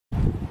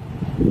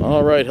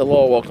Alright,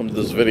 hello, welcome to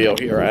this video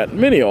here at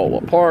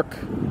Mineola Park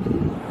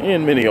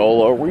in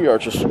Mineola. I'm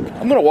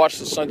going to watch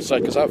the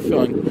sunset because I have a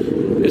feeling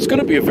it's going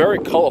to be a very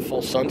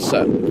colorful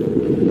sunset. I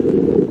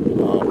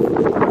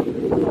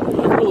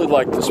really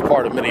like this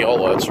part of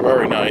Mineola, it's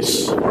very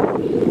nice.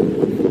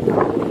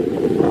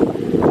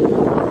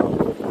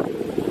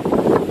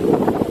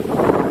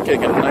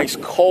 Getting a nice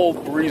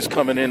cold breeze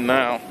coming in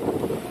now.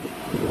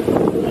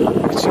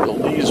 You can see the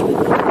leaves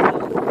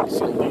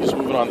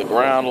moving on the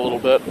ground a little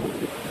bit.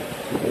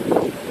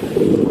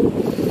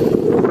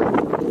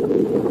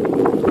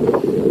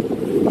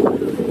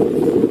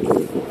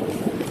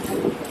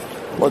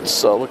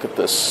 Let's look at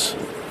this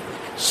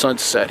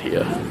sunset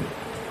here.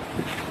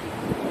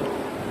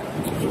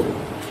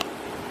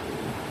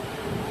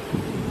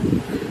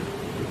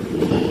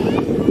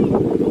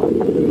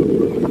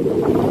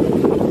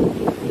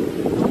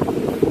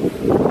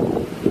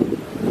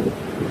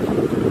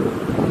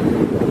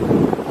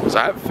 So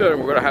I have a feeling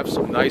we're going to have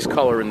some nice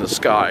color in the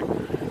sky.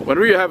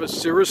 Whenever you have a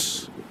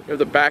cirrus, you have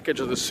the back edge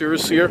of the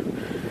cirrus here,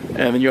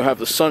 and then you have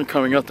the sun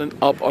coming up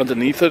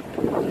underneath it,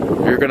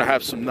 you're going to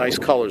have some nice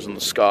colors in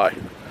the sky.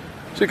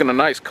 Speaking of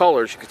nice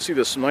colors, you can see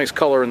there's some nice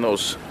color in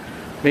those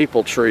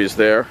maple trees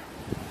there.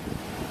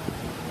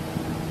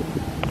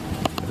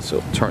 So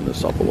I'll turn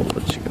this up a little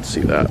bit so you can see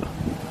that.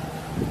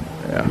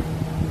 Yeah.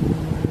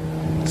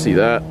 See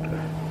that?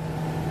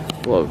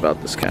 What I love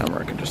about this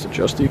camera, I can just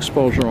adjust the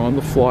exposure on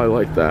the fly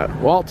like that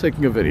while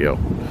taking a video.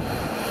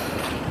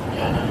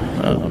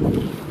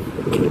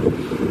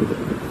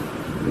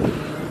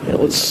 Yeah,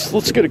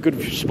 let's get a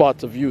good spot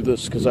to view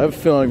this because I have a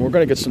feeling we're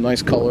going to get some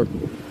nice color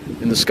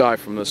in the sky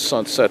from this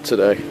sunset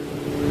today.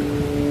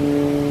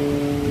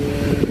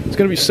 It's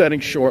going to be setting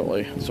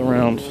shortly. It's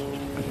around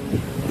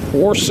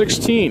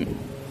 4:16.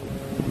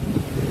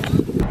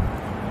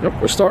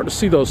 Yep, we're starting to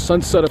see those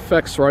sunset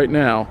effects right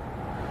now.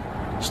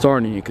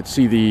 You can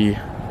see the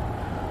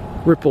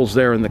ripples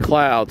there in the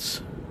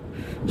clouds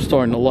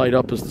starting to light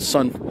up as the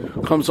sun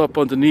comes up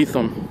underneath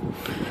them.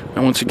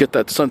 And once you get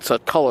that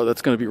sunset color,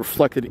 that's going to be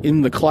reflected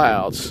in the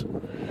clouds.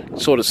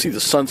 Sort of see the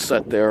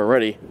sunset there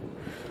already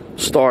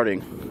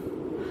starting.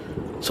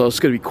 So it's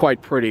going to be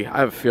quite pretty. I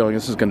have a feeling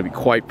this is going to be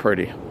quite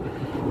pretty.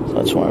 So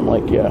that's why I'm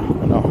like, yeah,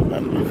 I know.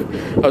 And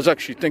I was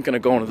actually thinking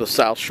of going to the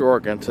South Shore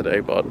again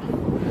today, but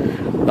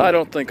I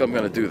don't think I'm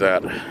going to do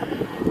that.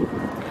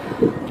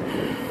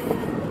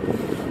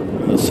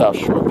 The South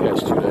Shore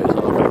past 2 days, I'm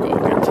not going to go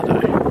again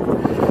today.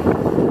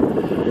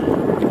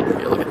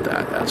 Yeah, look at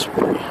that. That's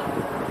pretty.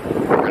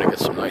 We're going to get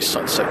some nice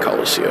sunset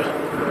colors here.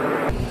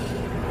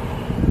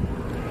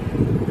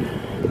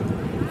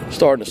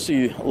 Starting to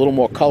see a little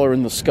more color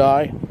in the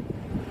sky.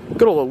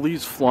 Look at all the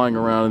leaves flying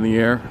around in the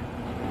air.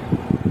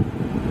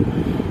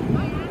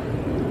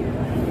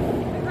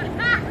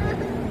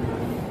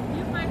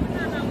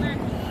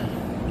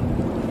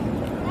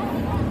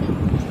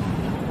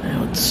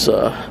 Let's,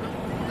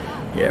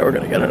 yeah, we're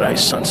gonna get a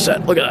nice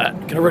sunset. Look at that.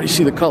 You can already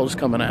see the colors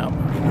coming out.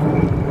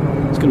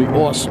 It's gonna be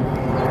awesome.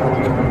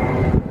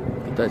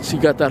 Look at that. See,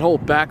 you got that whole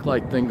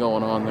backlight thing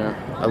going on there.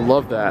 I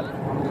love that.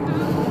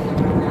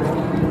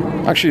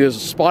 Actually, there's a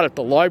spot at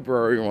the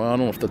library. Well, I don't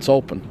know if that's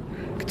open.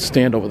 Could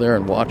stand over there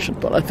and watch it,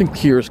 but I think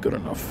here is good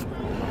enough.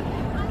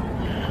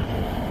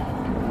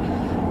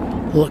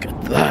 Look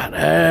at that.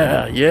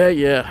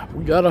 Yeah.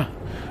 We gotta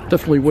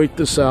definitely wait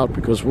this out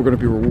because we're gonna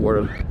be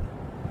rewarded.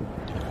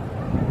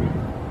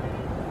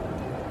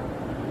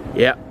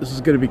 Yeah, this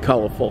is gonna be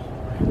colorful.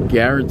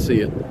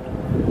 Guarantee it.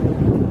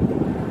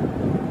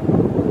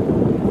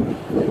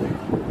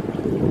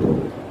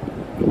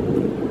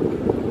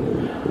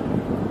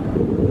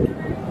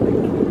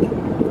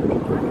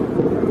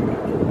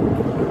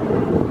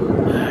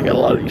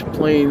 These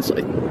planes,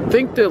 I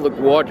think they're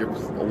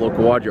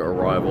LaGuardia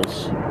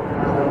arrivals.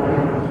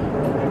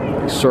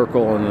 They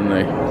circle and then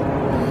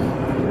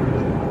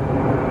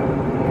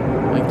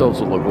I think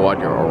those are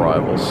LaGuardia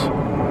arrivals.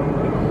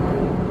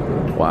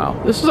 Wow,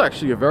 this is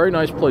actually a very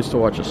nice place to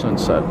watch a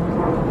sunset.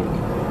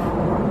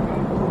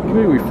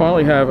 Maybe we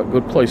finally have a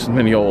good place in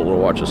Mineola to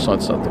watch a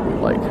sunset that we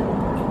like.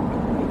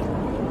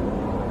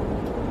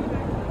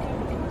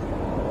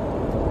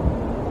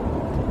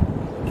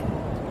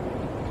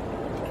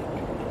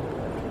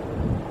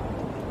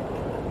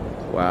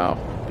 Wow,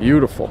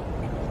 beautiful.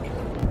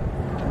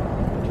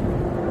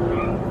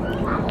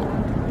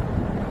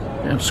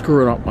 I'm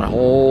screwing up my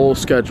whole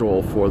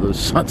schedule for the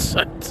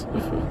sunset.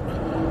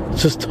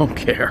 Just don't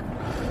care.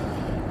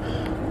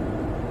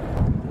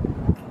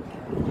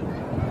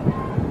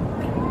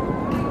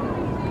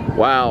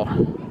 Wow,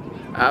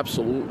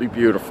 absolutely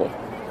beautiful.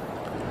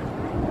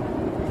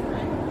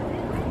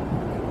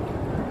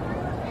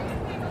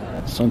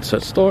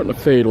 Sunset's starting to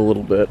fade a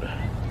little bit.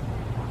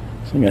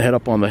 So I'm going to head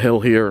up on the hill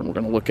here and we're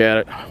going to look at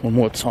it one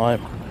more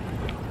time.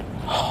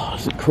 Oh,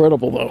 it's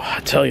incredible though,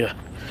 I tell you.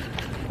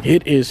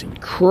 It is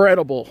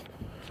incredible.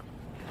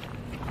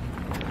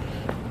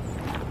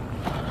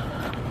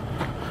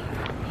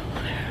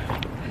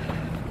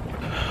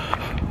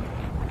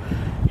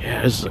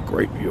 Yeah, this is a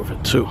great view of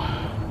it too.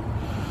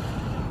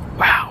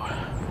 Wow.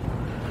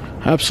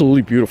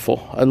 Absolutely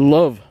beautiful. I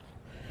love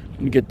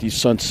when you get these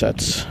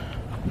sunsets.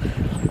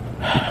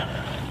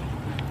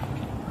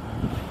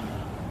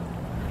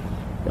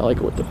 I like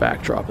it with the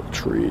backdrop of the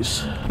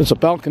trees. There's a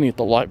balcony at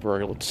the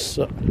library. Let's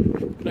we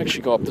can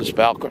actually go up this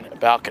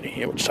balcony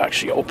here, which is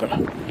actually open.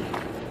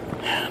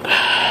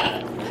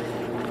 And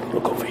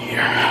look over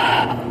here.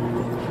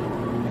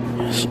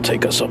 This will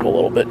take us up a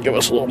little bit, give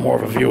us a little more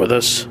of a view of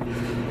this.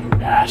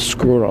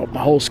 Screwed up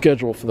my whole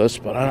schedule for this,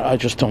 but I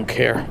just don't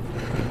care.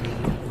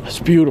 It's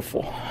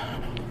beautiful.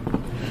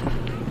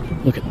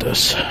 Look at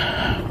this.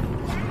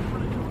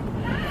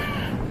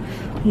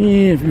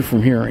 Yeah, view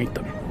from here ain't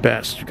the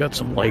best. You got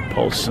some light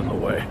posts in the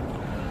way.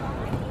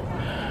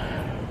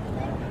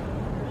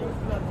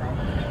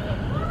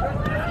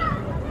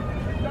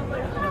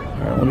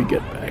 Alright, let me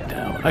get back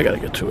down. I gotta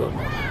get to it.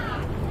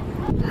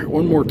 Alright,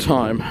 one more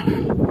time.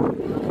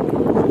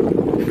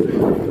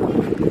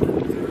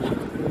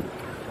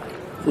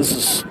 This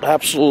is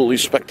absolutely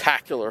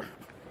spectacular.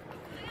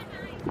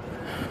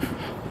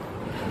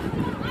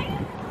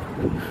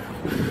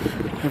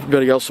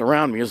 Everybody else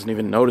around me isn't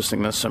even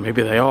noticing this, so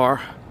maybe they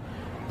are.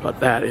 But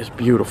that is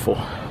beautiful.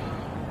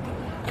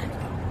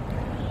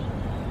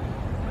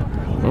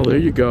 Well, there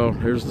you go.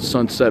 Here's the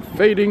sunset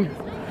fading.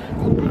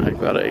 I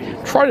gotta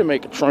try to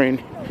make a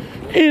train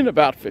in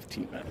about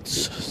 15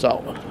 minutes.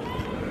 So,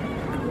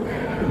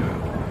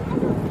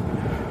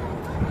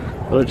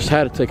 but I just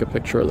had to take a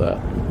picture of that.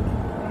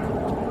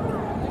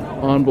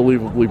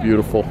 Unbelievably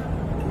beautiful.